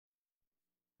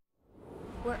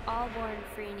We're all born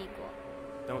free and equal.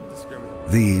 Don't discriminate.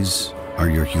 These are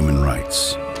your human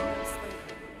rights.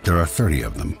 There are 30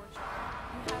 of them.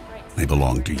 They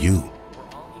belong to you.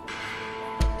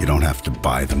 You don't have to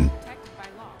buy them,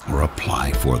 or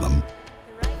apply for them,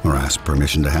 or ask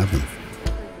permission to have them.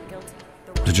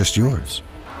 They're just yours.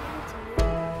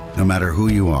 No matter who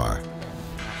you are,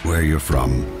 where you're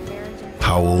from,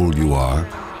 how old you are,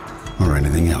 or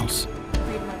anything else.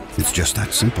 It's just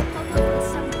that simple.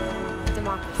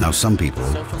 Now, some people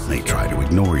may try to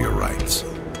ignore your rights,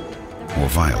 or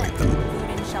violate them,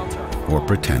 or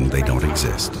pretend they don't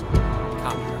exist.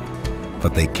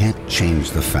 But they can't change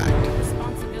the fact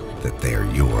that they're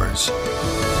yours.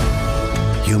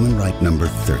 Human right number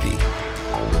 30.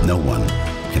 No one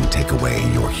can take away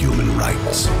your human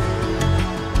rights.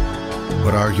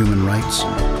 What are human rights?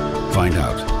 Find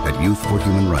out at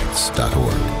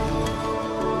youthforhumanrights.org.